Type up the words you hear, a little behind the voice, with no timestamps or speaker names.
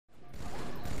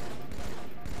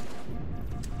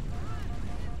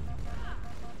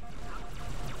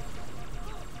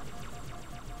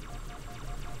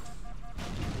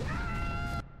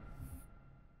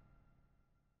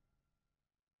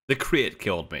The crate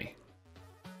killed me.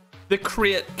 The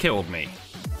crate killed me.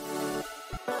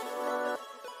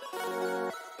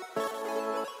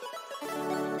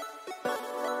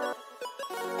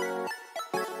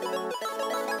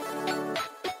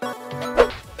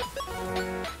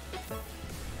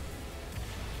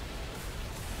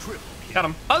 Got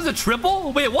him. That was a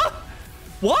triple? Wait, what?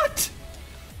 What?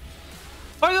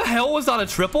 Why the hell was that a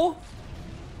triple?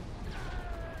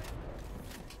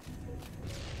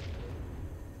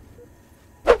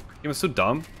 He was so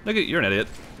dumb. Look at, you're an idiot.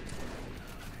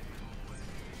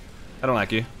 I don't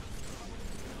like you.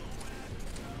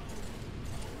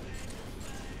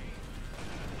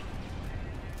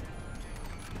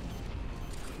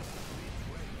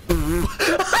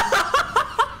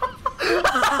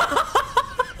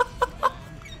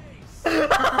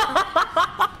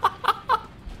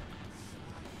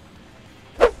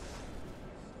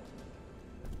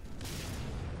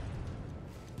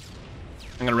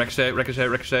 I'm gonna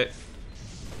ricochet.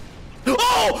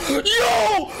 Oh!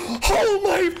 Yo! Oh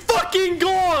my fucking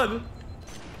god!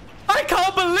 I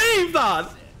can't believe that!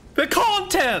 The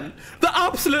content! The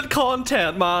absolute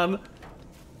content, man!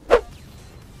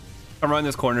 I'm around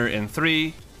this corner in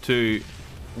 3, 2,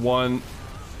 1.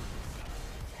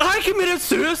 I committed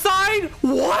suicide?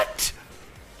 What?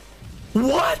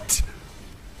 What?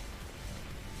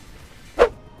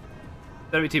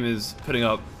 Every team is putting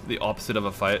up the opposite of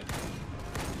a fight.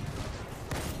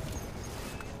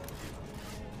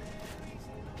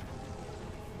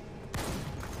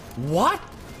 What?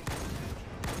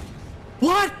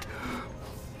 What?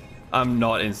 I'm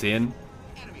not insane.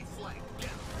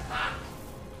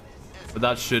 But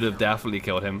that should have definitely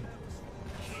killed him.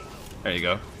 There you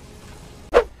go.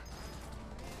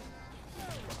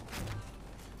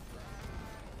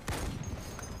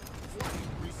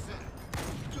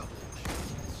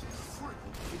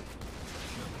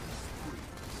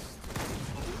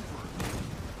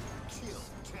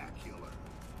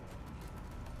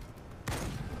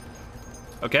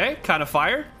 Okay, kind of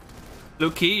fire.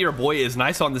 Low key, your boy is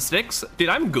nice on the sticks. Dude,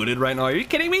 I'm goated right now. Are you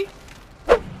kidding me?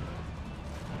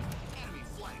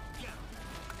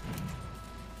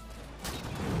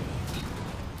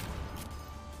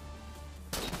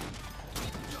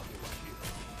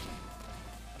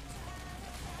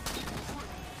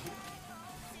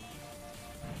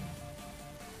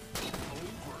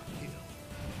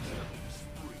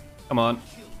 Come on.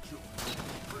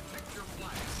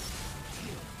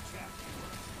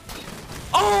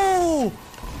 Oh!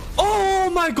 Oh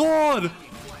my god!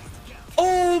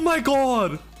 Oh my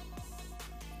god!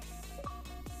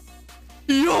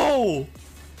 Yo!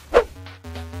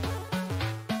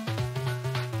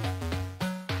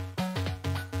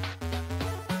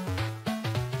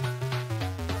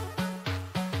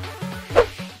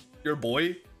 Your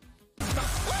boy?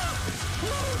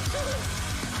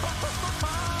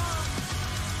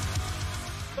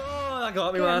 Oh, that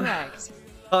got me, man. Correct.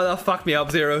 Oh, that fucked me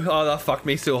up, Zero. Oh, that fucked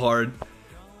me so hard.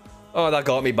 Oh, that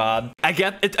got me bad. I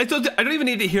get it. I don't even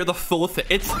need to hear the full thing.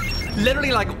 It's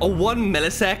literally like a 1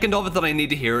 millisecond of it that I need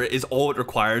to hear is all it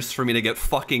requires for me to get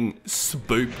fucking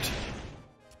spooked.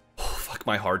 Oh, fuck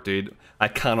my heart, dude. I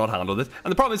cannot handle this.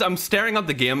 And the problem is I'm staring at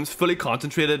the games, fully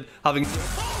concentrated, having...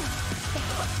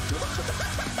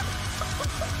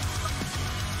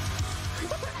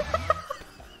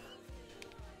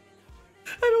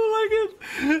 I don't like it.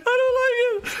 I don't like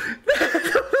it.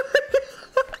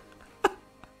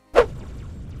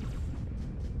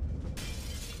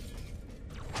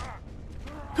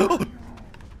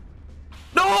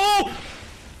 No!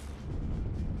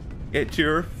 Get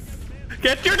your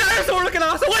dinosaur looking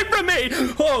ass away from me!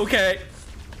 Oh, okay.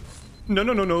 No.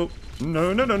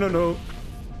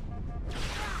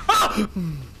 Ah!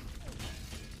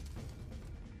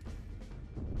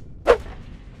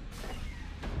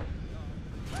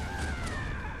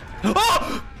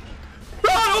 Oh!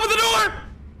 Run! Open the door!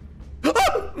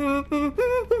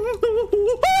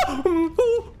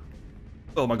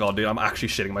 Oh my god, dude, I'm actually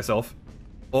shitting myself.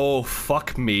 Oh,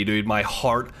 fuck me, dude. My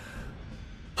heart...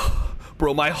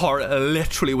 Bro, my heart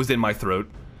literally was in my throat.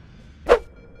 Join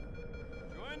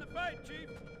the fight, Chief.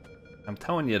 I'm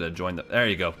telling you to join the... There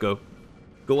you go. Go.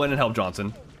 Go in and help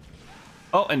Johnson.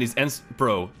 Oh, and he's...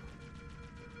 Bro.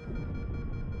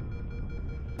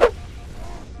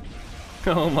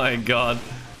 Oh my god.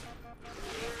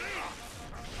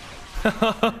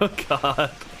 Oh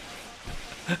god.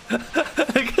 Look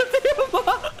at the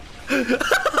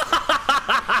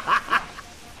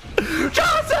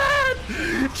Johnson!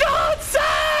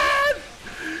 Johnson!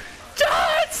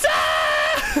 Johnson!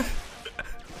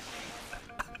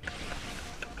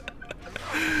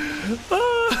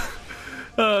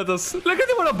 Look at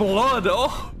the amount of blood.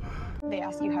 Oh. They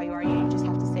ask you how you are, you just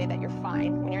have to say that you're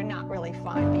fine when you're not really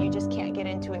fine, but you just can't get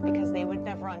into it because they would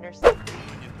never understand.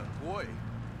 Не такой.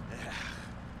 Эх,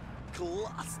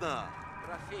 классно.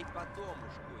 Трофей потом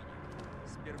уж куни.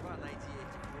 Сперва найди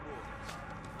этих уродов.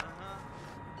 Ага.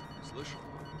 Слышал?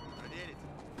 Проверить?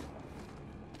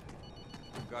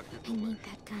 Как ты думаешь,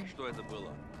 что это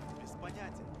было? Без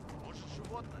понятия. Может,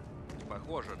 животное?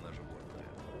 Похоже на животное.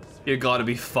 You gotta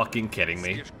be fucking kidding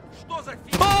me. Что за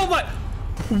фиг? Oh my...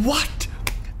 What?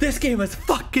 This game is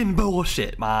fucking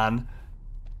bullshit, man.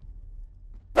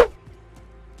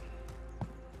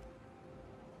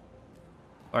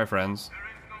 Alright, friends.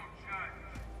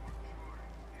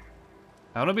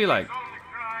 I wanna be like...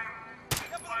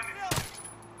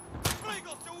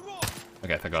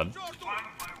 Okay, thank God.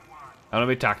 I wanna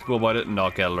be tactical about it and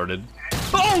not get alerted.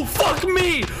 Oh, fuck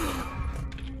me!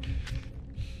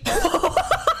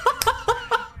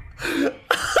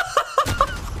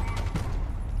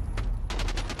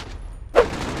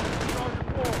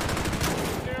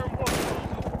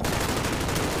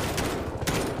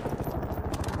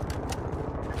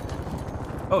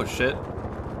 Oh shit.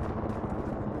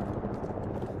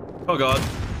 Oh god.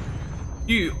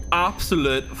 You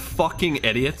absolute fucking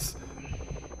idiots.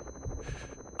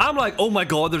 I'm like, oh my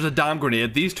god, there's a damn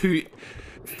grenade. These two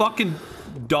fucking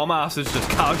dumbasses just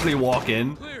casually walk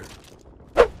in. Clear.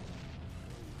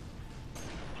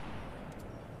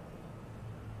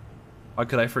 How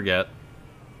could I forget?